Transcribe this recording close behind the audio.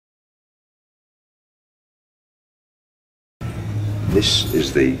This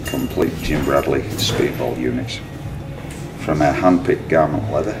is the complete Jim Bradley Speedball unit. From our hand-picked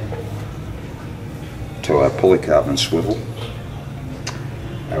garment leather to our polycarbon swivel,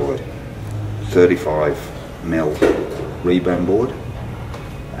 our 35mm rebound board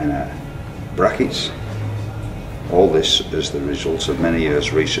and our brackets. All this is the result of many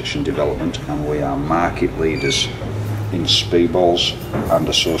years research and development, and we are market leaders in speedballs and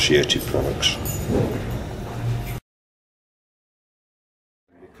associated products.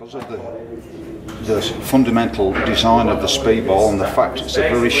 Because of the fundamental design of the speedball and the fact it's a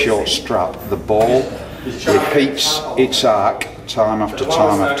very short strap, the ball repeats its arc time after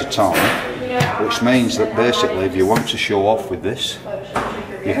time after time, which means that basically if you want to show off with this,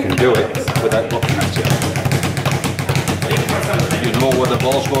 you can do it without looking at it. You know where the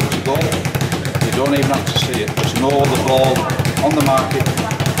ball's going to go, you don't even have to see it. There's no other ball on the market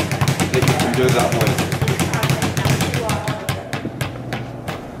that you can do that with.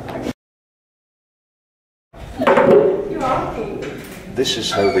 This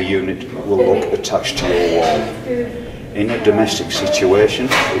is how the unit will look attached to your wall. In a domestic situation,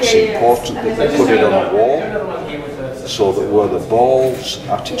 it's important that they put it on a wall so that where the ball's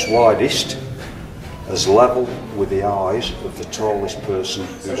at its widest is level with the eyes of the tallest person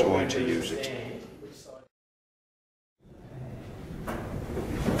who's going to use it.